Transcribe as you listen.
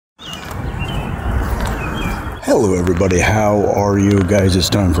Hello everybody, how are you guys? It's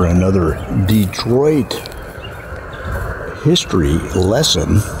time for another Detroit history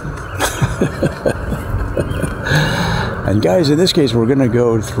lesson. And guys, in this case we're going to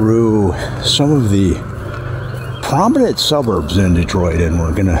go through some of the prominent suburbs in Detroit, and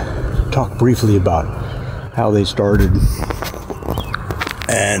we're going to talk briefly about how they started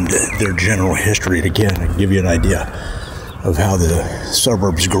and their general history to give you an idea of how the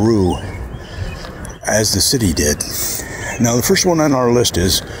suburbs grew as the city did. Now, the first one on our list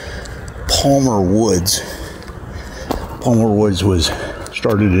is Palmer Woods. Palmer Woods was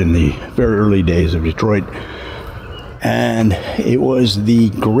started in the very early days of Detroit, and it was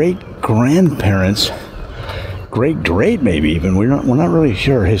the great-grandparents, great maybe even, we're not really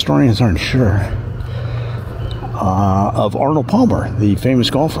sure, historians aren't sure, of Arnold Palmer, the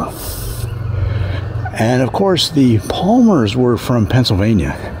famous golfer. And of course the Palmers were from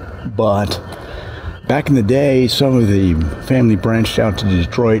Pennsylvania, but back in the day, some of the family branched out to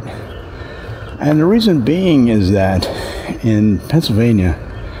Detroit, and the reason being is that in Pennsylvania,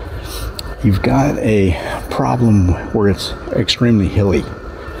 you've got a problem where it's extremely hilly,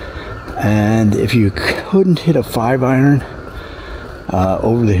 and if you couldn't hit a 5-iron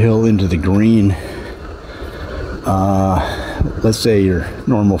over the hill into the green, let's say your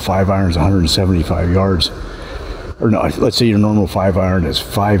normal 5-iron is 175 yards. Or no, let's say your normal 5-iron is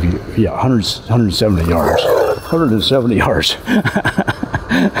 170 yards. 170 yards.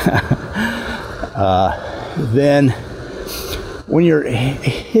 Then, when you're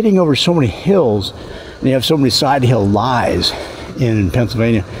hitting over so many hills, and you have so many side hill lies in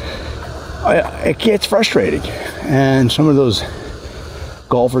Pennsylvania, it gets frustrating. And some of those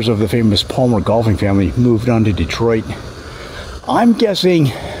golfers of the famous Palmer golfing family moved on to Detroit. I'm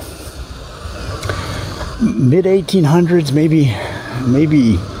guessing mid-1800s, maybe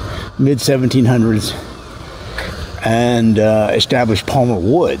mid-1700s, and established Palmer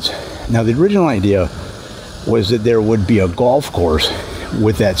Woods. Now, the original idea was that there would be a golf course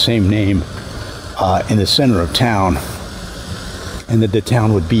with that same name in the center of town, and that the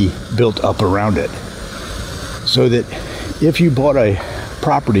town would be built up around it, so that if you bought a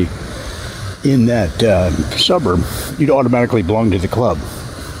property in that suburb, you'd automatically belong to the club.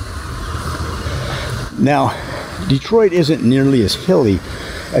 Now, Detroit isn't nearly as hilly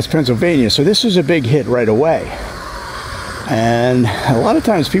as Pennsylvania, so this is a big hit right away. And a lot of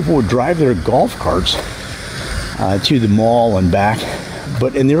times people would drive their golf carts to the mall and back,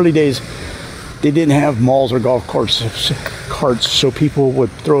 but in the early days, they didn't have malls or golf carts, so people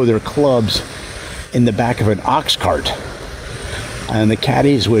would throw their clubs in the back of an ox cart, and the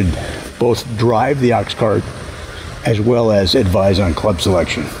caddies would both drive the ox cart as well as advise on club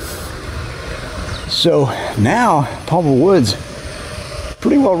selection. So now, Palmer Woods,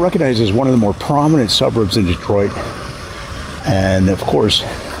 pretty well recognized as one of the more prominent suburbs in Detroit. And of course,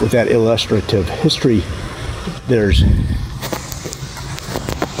 with that illustrative history, there's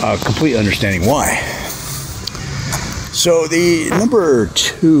a complete understanding why. So the number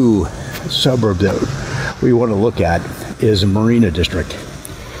 2 suburb that we want to look at is the Marina District.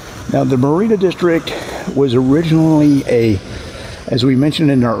 Now, the Marina District was originally as we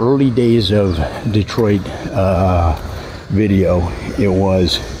mentioned in our early days of Detroit video, it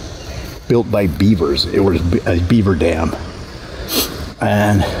was built by beavers. It was a beaver dam,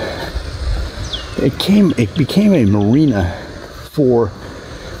 and it became a marina for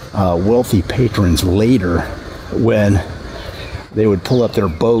wealthy patrons later, when they would pull up their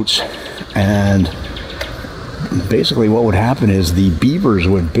boats, and basically what would happen is the beavers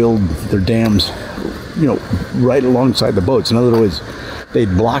would build their dams, right alongside the boats. In other words, they'd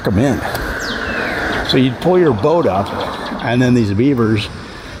block them in. So you'd pull your boat up, and then these beavers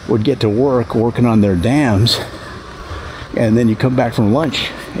would get to work working on their dams, and then you come back from lunch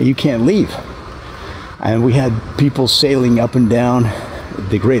and you can't leave. And we had people sailing up and down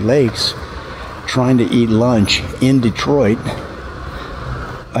the Great Lakes trying to eat lunch in Detroit,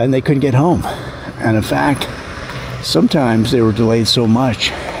 and they couldn't get home. And in fact, sometimes they were delayed so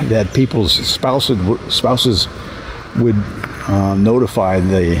much that people's spouses would notify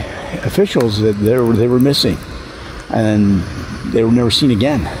the officials that they were missing, and they were never seen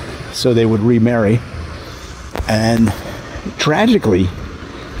again. So they would remarry, and tragically,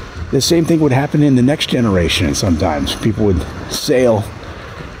 the same thing would happen in the next generation. Sometimes people would sail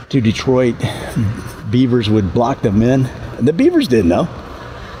to Detroit, beavers would block them in. The beavers didn't know,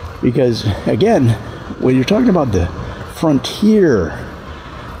 because again, when you're talking about the frontier,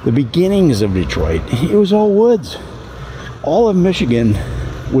 the beginnings of Detroit, it was all woods. All of Michigan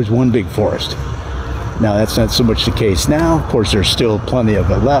was one big forest. Now, that's not so much the case now. Of course, there's still plenty of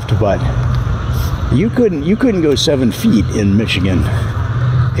it left, but You couldn't go 7 feet in Michigan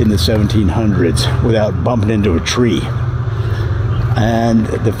in the 1700s without bumping into a tree. And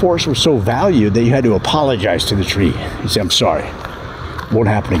the forest was so valued that you had to apologize to the tree. You say, I'm sorry, won't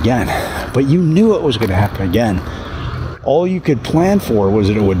happen again. But you knew it was going to happen again. All you could plan for was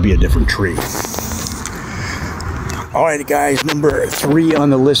that it would be a different tree. All right, guys, number 3 on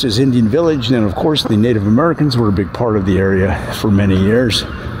the list is Indian Village. And of course, the Native Americans were a big part of the area for many years,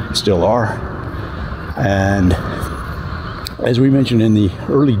 still are. And as we mentioned in the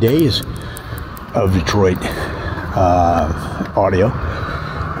early days of Detroit audio,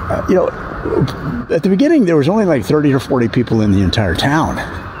 at the beginning there was only like 30 or 40 people in the entire town.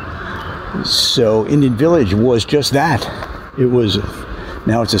 So Indian Village was just that. It was,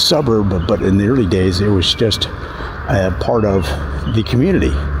 now it's a suburb, but in the early days it was just a part of the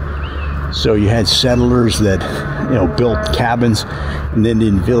community. So you had settlers that built cabins in the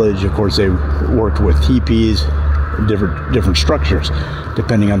Indian Village. Of course, they worked with teepees, different structures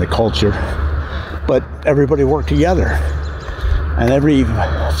depending on the culture, but everybody worked together. And every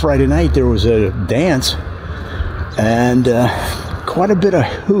Friday night there was a dance, and quite a bit of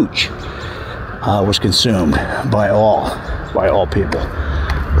hooch was consumed by all people,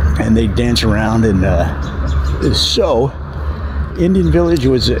 and they dance around. And so Indian Village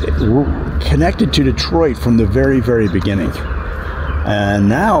was connected to Detroit from the very, very beginning. And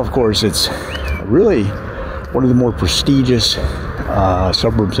now, of course, it's really one of the more prestigious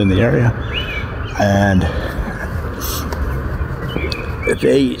suburbs in the area. And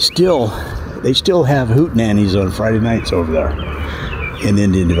they still have hootenannies on Friday nights over there in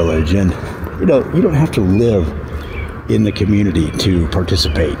Indian Village. And you don't have to live in the community to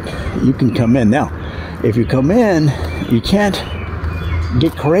participate. You can come in. Now, if you come in, you can't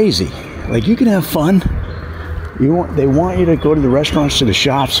get crazy. Like, you can have fun. They want you to go to the restaurants, to the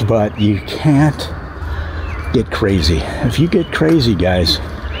shops, but you can't get crazy. If you get crazy, guys,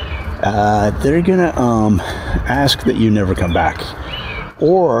 they're gonna ask that you never come back,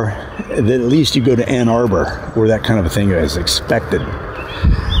 or that at least you go to Ann Arbor, where that kind of a thing is expected.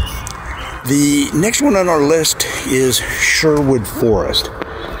 The next one on our list is Sherwood Forest.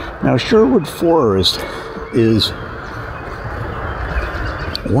 Now, Sherwood Forest is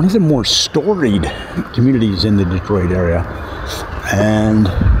one of the more storied communities in the Detroit area, and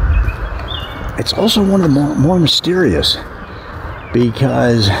it's also one of the more mysterious,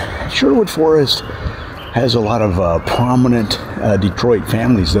 because Sherwood Forest has a lot of prominent Detroit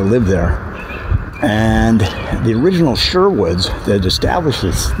families that live there. And the original Sherwoods that established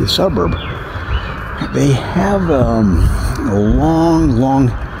the suburb, they have a long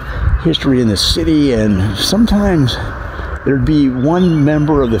history in the city, and sometimes there'd be one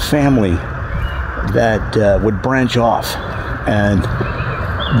member of the family that would branch off, and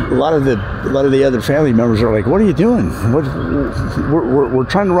a lot of the other family members are like, "What are you doing? We're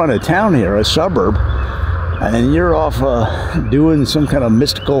trying to run a town here, a suburb, and you're off doing some kind of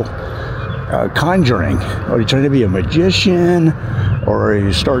mystical conjuring. Are you trying to be a magician, or are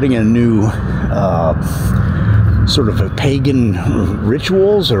you starting a new sort of a pagan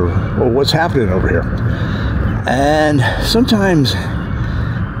rituals, or what's happening over here?" And sometimes,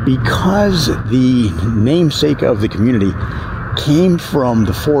 because the namesake of the community came from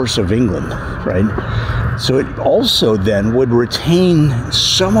the forests of England, right? So it also then would retain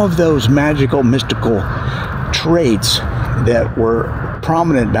some of those magical, mystical traits that were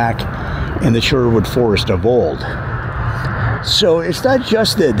prominent back in the Sherwood Forest of old. So it's not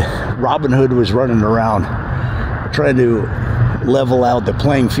just that Robin Hood was running around trying to level out the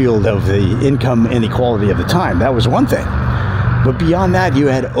playing field of the income inequality of the time. That was one thing. But beyond that, you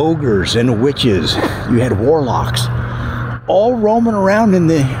had ogres and witches, you had warlocks, all roaming around in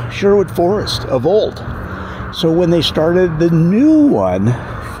the Sherwood Forest of old. So when they started the new one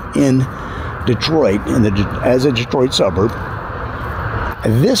in Detroit, as a Detroit suburb,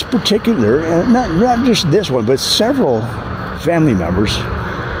 this particular, not just this one, but several family members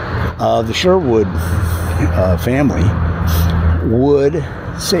of the Sherwood family would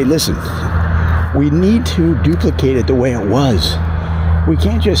say, "Listen, we need to duplicate it the way it was. We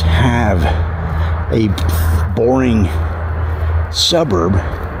can't just have a boring suburb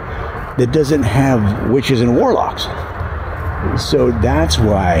that doesn't have witches and warlocks." So that's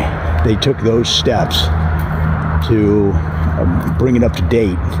why they took those steps to bring it up to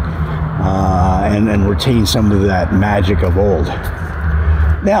date and retain some of that magic of old.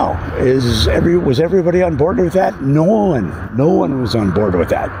 Now, was everybody on board with that? No one was on board with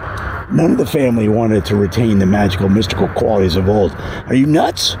that. None of the family wanted to retain the magical, mystical qualities of old. Are you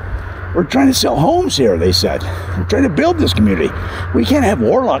nuts? We're trying to sell homes here, they said. We're trying to build this community. We can't have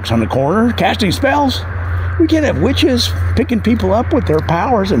warlocks on the corner casting spells. We can't have witches picking people up with their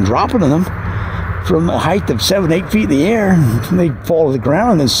powers and dropping them from a height of 7, 8 feet in the air, and they fall to the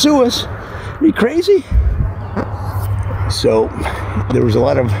ground and then sue us. Are you crazy? So there was a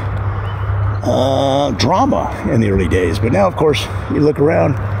lot of drama in the early days. But now, of course, you look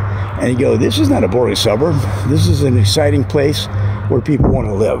around and you go, this is not a boring suburb. This is an exciting place where people want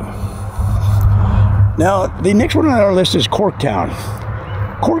to live. Now, the next one on our list is Corktown.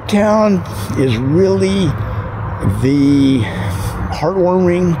 Corktown is really the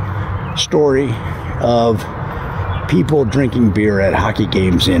heartwarming story of people drinking beer at hockey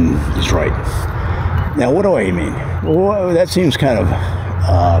games in Detroit. Now, what do I mean? Well, that seems kind of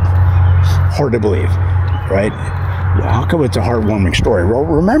hard to believe, right? How come it's a heartwarming story? Well,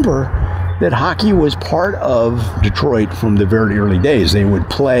 remember that hockey was part of Detroit from the very early days. They would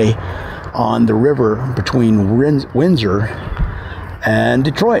play on the river between Windsor and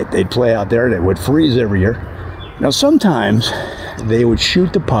Detroit. They'd play out there, and it would freeze every year. Now, sometimes they would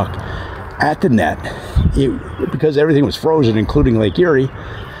shoot the puck at the net. Because everything was frozen, including Lake Erie,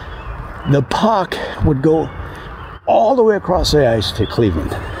 the puck would go all the way across the ice to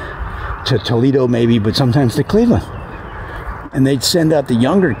Cleveland, to Toledo maybe, but sometimes to Cleveland. And they'd send out the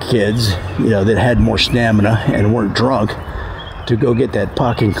younger kids, that had more stamina and weren't drunk, to go get that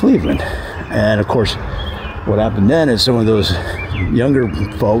puck in Cleveland. And of course, what happened then is some of those younger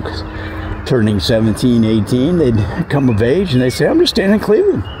folks turning 17, 18, they'd come of age and they'd say, I'm just staying in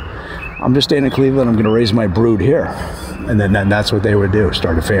Cleveland. I'm going to raise my brood here. And then that's what they would do,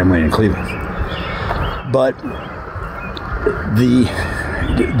 start a family in Cleveland. But the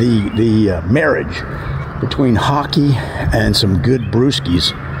marriage between hockey and some good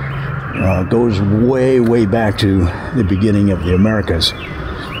brewskis goes way, way back to the beginning of the Americas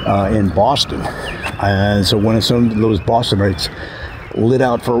in Boston. And so when some of those Bostonites lit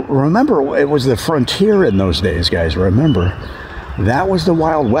out for, remember, it was the frontier in those days, guys. Remember, that was the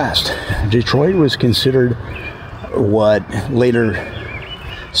Wild West. Detroit was considered what later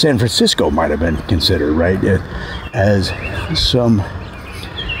San Francisco might have been considered, right? As some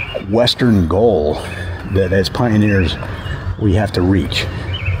Western goal that as pioneers we have to reach.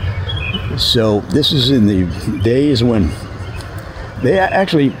 So this is in the days when they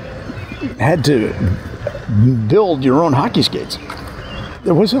actually had to build your own hockey skates.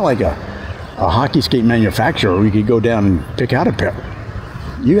 There wasn't like a hockey skate manufacturer where you could go down and pick out a pair.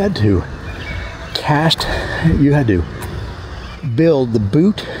 You had to build the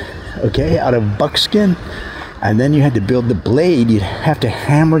boot, okay, out of buckskin, and then you had to build the blade. You'd have to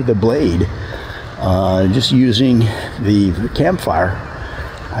hammer the blade just using the campfire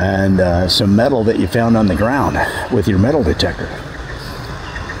and some metal that you found on the ground with your metal detector.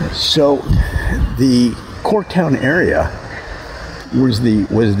 So the Corktown area was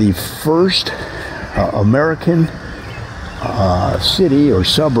the first American city or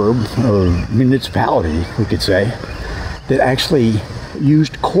suburb or municipality, we could say, that actually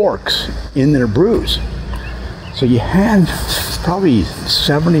used corks in their brews. So you had probably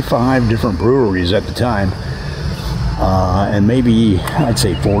 75 different breweries at the time, and maybe I'd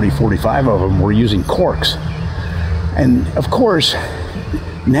say 40, 45 of them were using corks. And of course,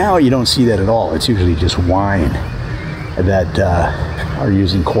 now you don't see that at all. It's usually just wine that are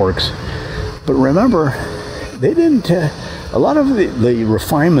using corks. But remember, they didn't, a lot of the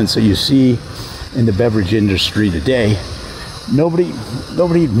refinements that you see in the beverage industry today, nobody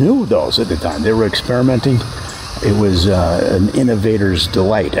knew those at the time. They were experimenting. It was an innovator's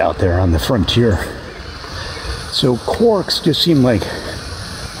delight out there on the frontier. So corks just seemed like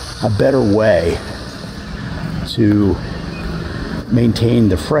a better way to maintain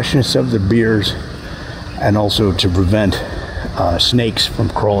the freshness of the beers and also to prevent snakes from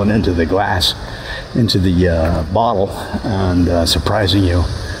crawling into the glass, into the bottle, and surprising you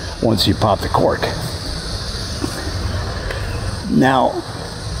once you pop the cork. Now,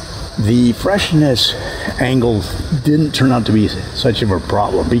 the freshness angle didn't turn out to be such of a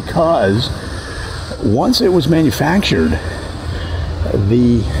problem, because once it was manufactured,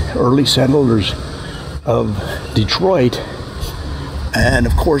 the early settlers of Detroit and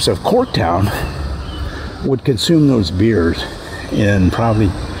of course of Corktown would consume those beers in probably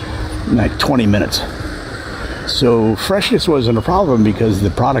like 20 minutes. So freshness wasn't a problem because the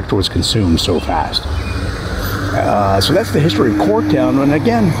product was consumed so fast. So that's the history of Corktown. And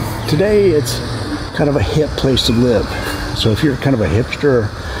again, today it's kind of a hip place to live. So if you're kind of a hipster,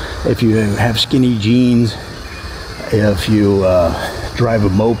 if you have skinny jeans, if you drive a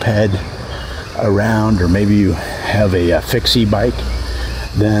moped around, or maybe you have a fixie bike,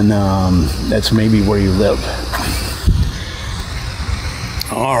 then that's maybe where you live.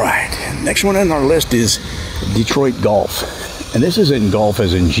 All right, next one on our list is Detroit Gulf. And this isn't golf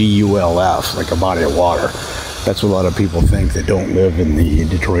as in G-U-L-F, like a body of water. That's what a lot of people think that don't live in the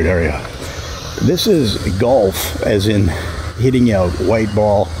Detroit area. This is golf as in hitting a white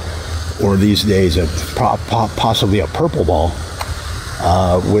ball, or these days possibly a purple ball,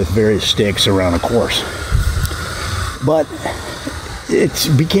 with various sticks around a course. But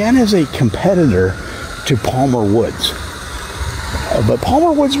it began as a competitor to Palmer Woods. But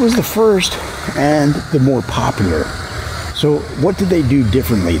Palmer Woods was the first and the more popular. So what did they do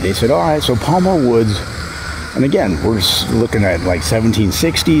differently? They said, all right, so Palmer Woods, and again, we're looking at like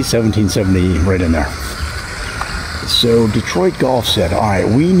 1760, 1770, right in there. So Detroit Golf said, all right,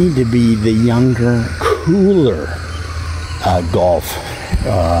 we need to be the younger, cooler golf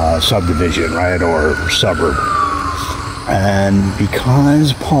subdivision, right, or suburb. And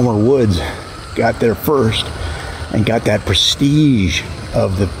because Palmer Woods got there first and got that prestige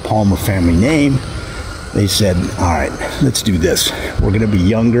of the Palmer family name, they said, all right, let's do this. We're going to be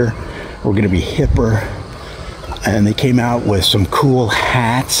younger. We're going to be hipper. And they came out with some cool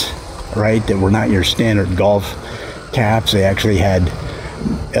hats, right, that were not your standard golf caps. They actually had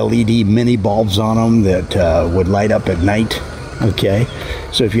LED mini bulbs on them that would light up at night. Okay,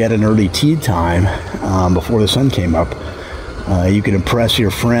 so if you had an early tee time before the sun came up, you could impress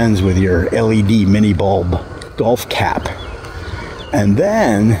your friends with your LED mini bulb golf cap. And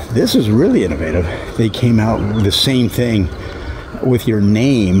then, this is really innovative, they came out with the same thing with your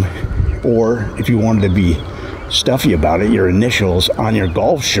name, or if you wanted to be stuffy about it, your initials on your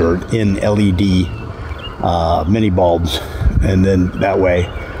golf shirt in LED mini bulbs. And then that way,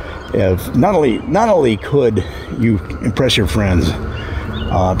 if not only could you impress your friends,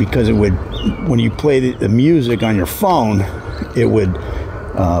 because it would, when you play the music on your phone, it would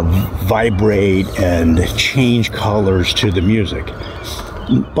vibrate and change colors to the music.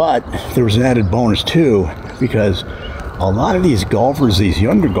 But there was an added bonus too, because a lot of these golfers, these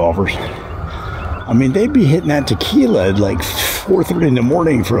younger golfers, I mean, they'd be hitting that tequila at like 4:30 in the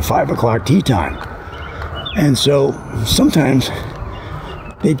morning for a 5 o'clock tee time. And so sometimes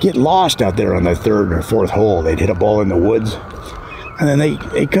they'd get lost out there on the third or fourth hole. They'd hit a ball in the woods, and then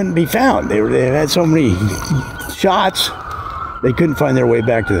they couldn't be found. They had so many shots, they couldn't find their way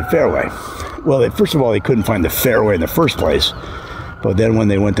back to the fairway. Well, first of all, they couldn't find the fairway in the first place. But then when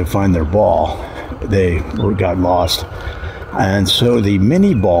they went to find their ball, they got lost. And so the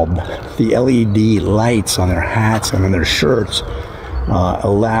mini bulb, the LED lights on their hats and on their shirts,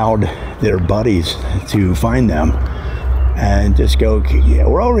 allowed their buddies to find them and just go, yeah,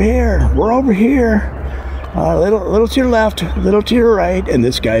 we're over here, little to your left, little to your right. And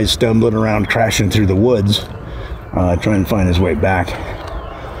this guy's stumbling around, crashing through the woods, trying to find his way back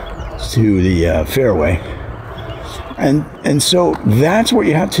to the fairway. And so that's what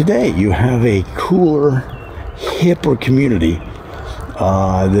you have today. You have a cooler, hipper community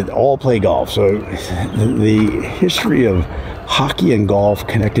that all play golf. So the history of hockey and golf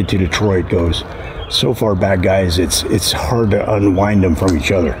connected to Detroit goes so far back, guys, it's hard to unwind them from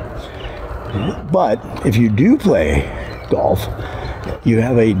each other. But if you do play golf, you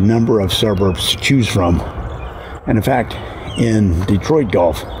have a number of suburbs to choose from. And in fact, in Detroit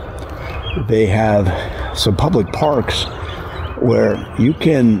Golf, they have some public parks where you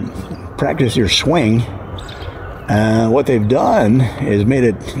can practice your swing. And what they've done is made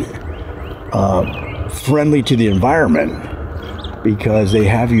it friendly to the environment, because they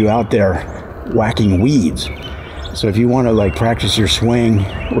have you out there whacking weeds. So if you want to like practice your swing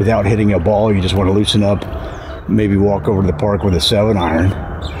without hitting a ball, you just want to loosen up, maybe walk over to the park with a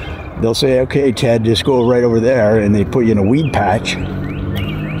 7-iron, they'll say, okay, Ted, just go right over there, and they put you in a weed patch,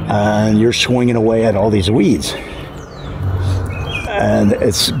 and you're swinging away at all these weeds. And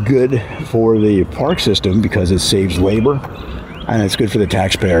it's good for the park system because it saves labor, and it's good for the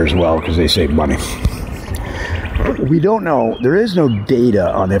taxpayer as well because they save money. We don't know, there is no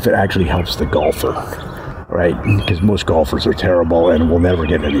data on if it actually helps the golfer, right? Because most golfers are terrible and will never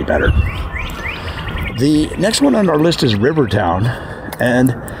get any better. The next one on our list is Rivertown,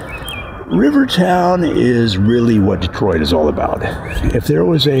 and Rivertown is really what Detroit is all about. If there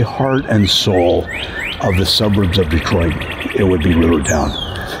was a heart and soul of the suburbs of Detroit, it would be Rivertown.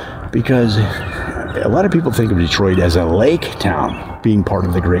 Because a lot of people think of Detroit as a lake town, being part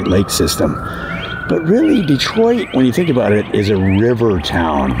of the Great Lakes system. But really, Detroit, when you think about it, is a river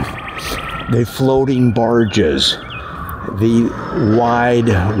town. The floating barges, the wide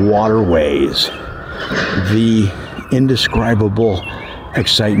waterways, the indescribable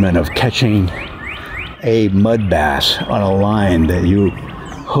excitement of catching a mud bass on a line that you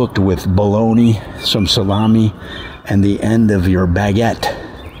hooked with bologna, some salami, and the end of your baguette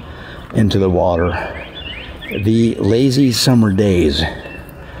into the water. The lazy summer days,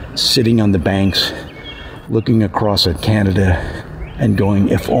 sitting on the banks, looking across at Canada and going,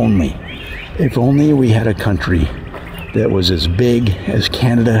 if only we had a country that was as big as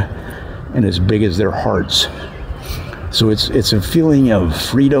Canada and as big as their hearts. So it's a feeling of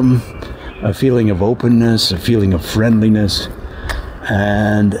freedom, a feeling of openness, a feeling of friendliness,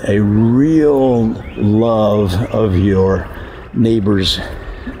 and a real love of your neighbor's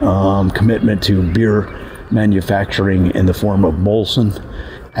commitment to beer manufacturing in the form of Molson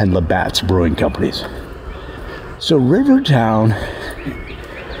and Labatt's brewing companies. So Rivertown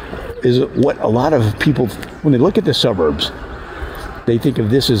is what a lot of people, when they look at the suburbs, they think of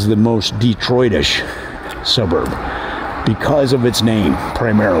this as the most Detroitish suburb because of its name,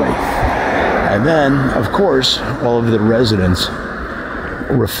 primarily. And then, of course, all of the residents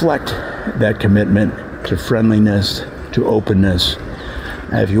reflect that commitment to friendliness, to openness.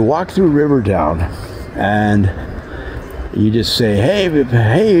 And if you walk through Rivertown and you just say, hey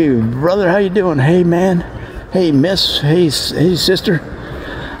brother, how you doing? Hey man, hey miss, hey sister,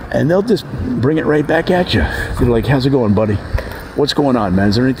 and they'll just bring it right back at you. They're like, how's it going, buddy? What's going on, man?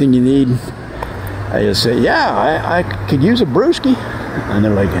 Is there anything you need? I just say, yeah, I could use a brewski. And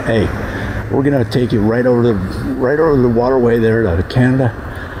they're like, hey, we're gonna take you right over the waterway there to Canada.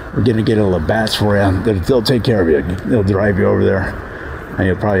 We're gonna get a Labatt's for you. They'll take care of you. They'll drive you over there, and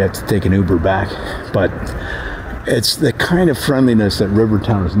you'll probably have to take an Uber back. But it's the kind of friendliness that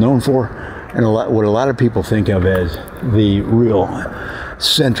Rivertown is known for, and what a lot of people think of as the real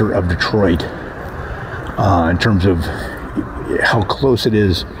center of Detroit in terms of how close it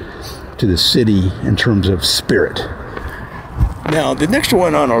is to the city in terms of spirit. Now, the next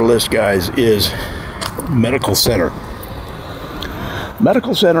one on our list, guys, is Medical Center.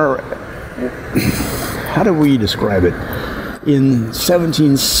 Medical Center, how do we describe it? In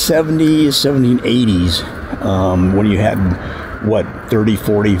 1770s, 1780s, when you had, 30,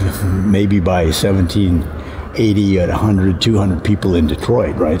 40, maybe by 1780, at 100, 200 people in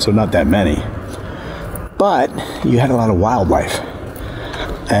Detroit, right? So not that many. But you had a lot of wildlife.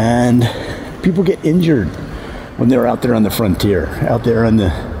 And people get injured when they're out there on the frontier, out there on the,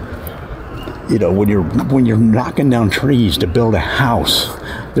 when you're knocking down trees to build a house,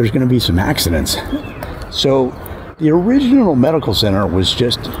 there's going to be some accidents. So the original medical center was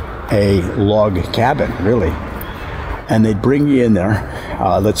just a log cabin, really. And they'd bring you in there.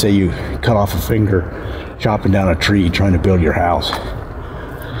 Let's say you cut off a finger chopping down a tree trying to build your house.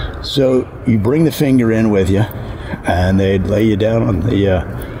 So you bring the finger in with you, and they'd lay you down on the,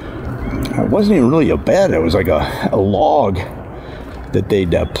 it wasn't even really a bed, it was like a log that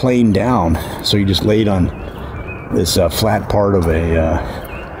they'd plane down. So you just laid on this flat part of a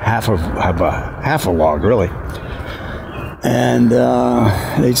half a log, really. And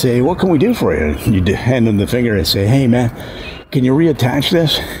they'd say, what can we do for you? And you'd hand them the finger and say, hey man, can you reattach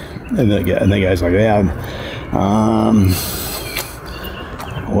this? And the guy's like, yeah,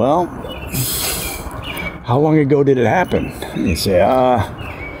 well, how long ago did it happen? And you say,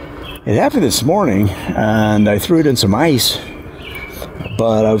 it happened this morning, and I threw it in some ice,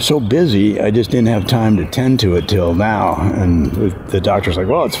 but I was so busy, I just didn't have time to tend to it till now. And the doctor's like,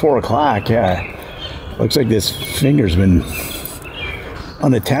 well, it's 4 o'clock. Yeah, looks like this finger's been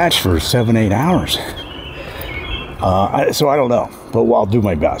unattached for 7-8 hours. So I don't know, but I'll do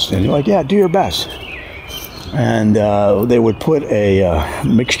my best. And you're like, yeah, do your best. And they would put a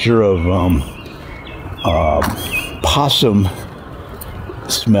mixture of possum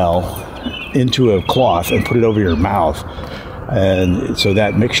smell into a cloth and put it over your mouth. And so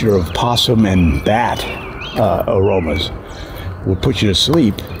that mixture of possum and bat aromas would put you to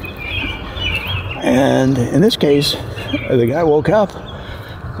sleep. And in this case, the guy woke up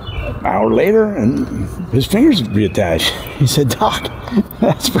an hour later and his fingers reattached. He said, Doc,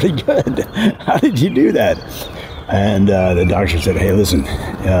 that's pretty good. How did you do that? And the doctor said, hey, listen,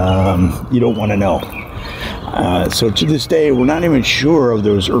 you don't want to know. So to this day, we're not even sure of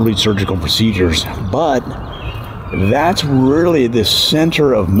those early surgical procedures, but that's really the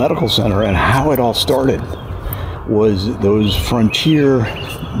center of Medical Center, and how it all started was those frontier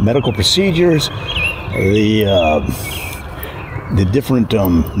medical procedures, the different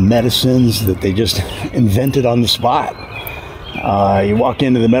medicines that they just invented on the spot. You walk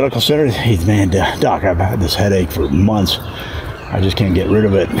into the medical center, hey man, doc, I've had this headache for months. I just can't get rid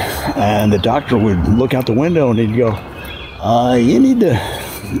of it. And the doctor would look out the window and he'd go, you need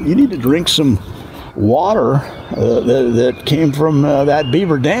to drink some water that came from that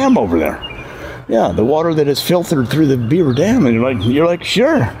beaver dam over there. Yeah, the water that is filtered through the Beaver Dam. And you're like,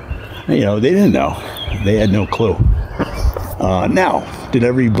 sure. You know, they didn't know. They had no clue. Now, did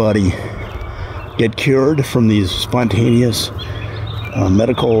everybody get cured from these spontaneous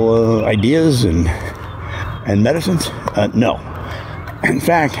medical ideas and medicines? No. In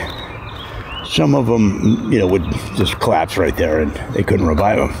fact, some of them, you know, would just collapse right there and they couldn't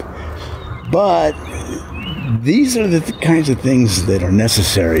revive them. But these are the kinds of things that are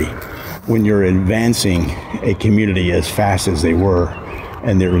necessary when you're advancing a community as fast as they were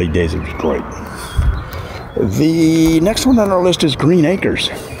in the early days of Detroit. The next one on our list is Green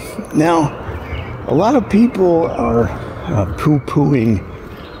Acres. Now, a lot of people are poo-pooing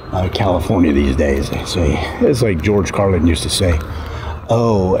California these days. They say, it's like George Carlin used to say,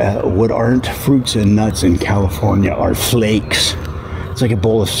 what aren't fruits and nuts in California are flakes. It's like a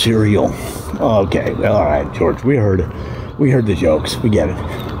bowl of cereal. Okay, all right, George, we heard it. We heard the jokes. We get it.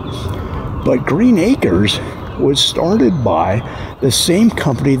 But Green Acres was started by the same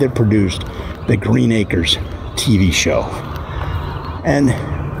company that produced the Green Acres TV show. And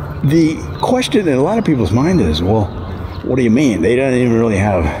the question in a lot of people's mind is, well, what do you mean? They don't even really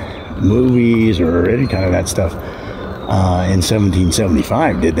have movies or any kind of that stuff in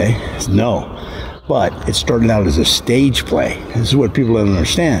 1775, did they? No. But it started out as a stage play. This is what people don't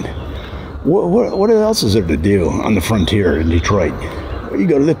understand. What else is there to do on the frontier in Detroit? Well, you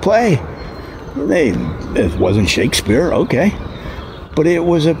go to the play. It wasn't Shakespeare, okay. But it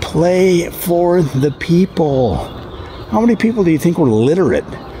was a play for the people. How many people do you think were literate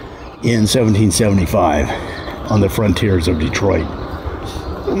in 1775 on the frontiers of Detroit?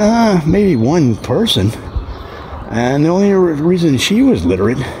 Maybe one person. And the only reason she was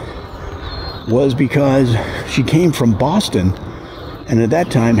literate was because she came from Boston, and at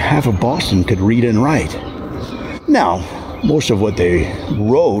that time, half of Boston could read and write. Now, most of what they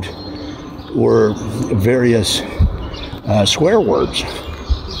wrote were various swear words,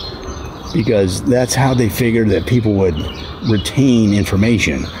 because that's how they figured that people would retain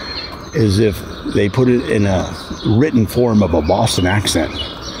information, is if they put it in a written form of a Boston accent,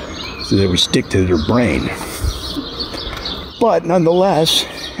 so they would stick to their brain. But nonetheless,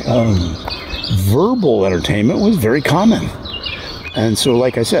 verbal entertainment was very common. And so,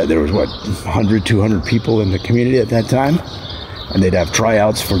 like I said, there was, 100, 200 people in the community at that time. And they'd have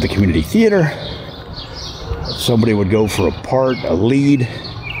tryouts for the community theater. Somebody would go for a part, a lead.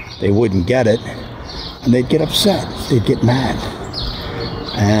 They wouldn't get it. And they'd get upset. They'd get mad.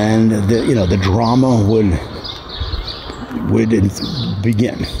 And, the drama would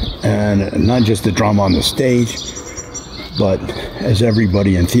begin. And not just the drama on the stage, but as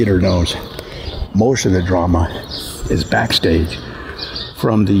everybody in theater knows, most of the drama is backstage,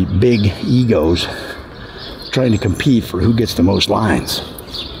 from the big egos trying to compete for who gets the most lines.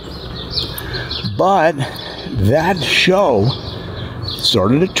 But that show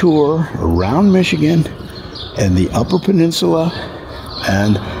started a tour around Michigan and the Upper Peninsula,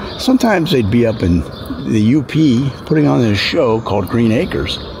 and sometimes they'd be up in the UP putting on this show called Green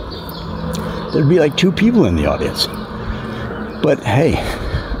Acres. There'd be like 2 people in the audience. But hey,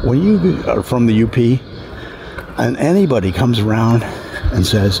 when you are from the UP and anybody comes around and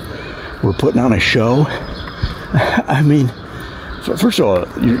says, we're putting on a show, I mean, first of all,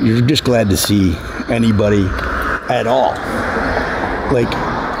 you're just glad to see anybody at all. Like,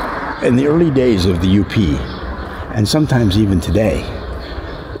 in the early days of the UP, and sometimes even today,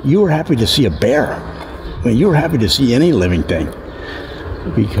 you were happy to see a bear. I mean, you were happy to see any living thing,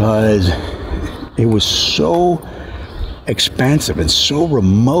 because it was so expansive and so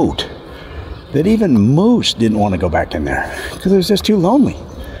remote that even moose didn't want to go back in there because it was just too lonely.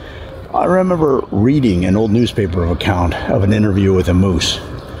 I remember reading an old newspaper account of an interview with a moose,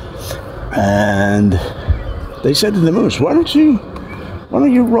 and they said to the moose, why don't you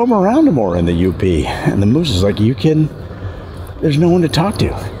roam around more in the UP? And the moose is like, you kidding? There's no one to talk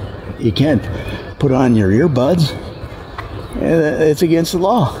to. You can't put on your earbuds. It's against the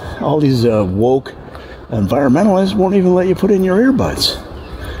law. All these woke environmentalists won't even let you put in your earbuds.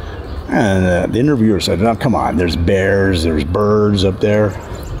 And the interviewer said, no, come on, there's bears, there's birds up there.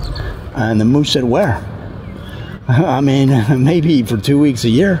 And the moose said, where? I mean, maybe for 2 weeks a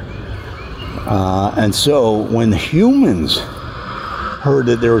year. And so when the humans heard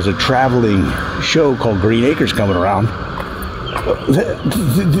that there was a traveling show called Green Acres coming around,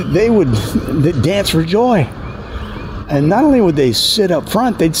 they would dance for joy. And not only would they sit up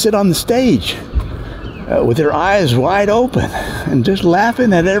front, they'd sit on the stage with their eyes wide open and just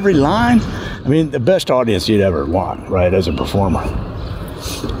laughing at every line. I mean, the best audience you'd ever want, right, as a performer.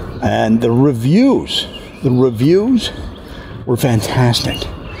 And the reviews were fantastic.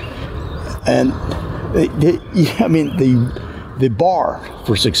 And the bar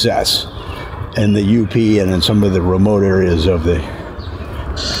for success in the UP and in some of the remote areas of the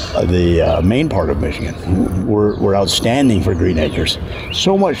main part of Michigan were outstanding for green acres.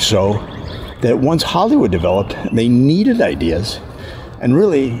 So much so that once Hollywood developed, they needed ideas. And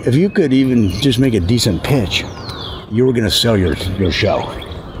really, if you could even just make a decent pitch, you were going to sell your show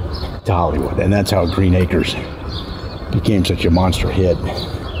to Hollywood. And that's how Green Acres became such a monster hit.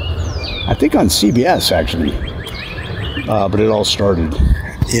 I think on CBS, actually. But it all started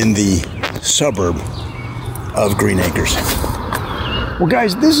in the suburb of Green Acres. Well,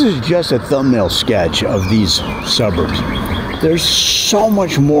 guys, this is just a thumbnail sketch of these suburbs. There's so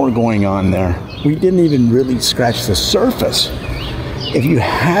much more going on there. We didn't even really scratch the surface. If you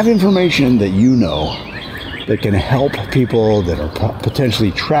have information that you know that can help people that are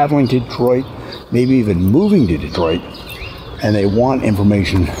potentially traveling to Detroit, maybe even moving to Detroit, and they want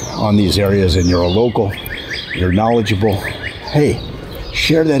information on these areas and you're a local, you're knowledgeable, hey,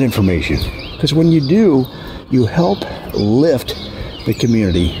 share that information. Because when you do, you help lift the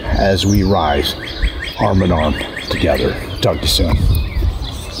community as we rise arm in arm together. Talk to you soon.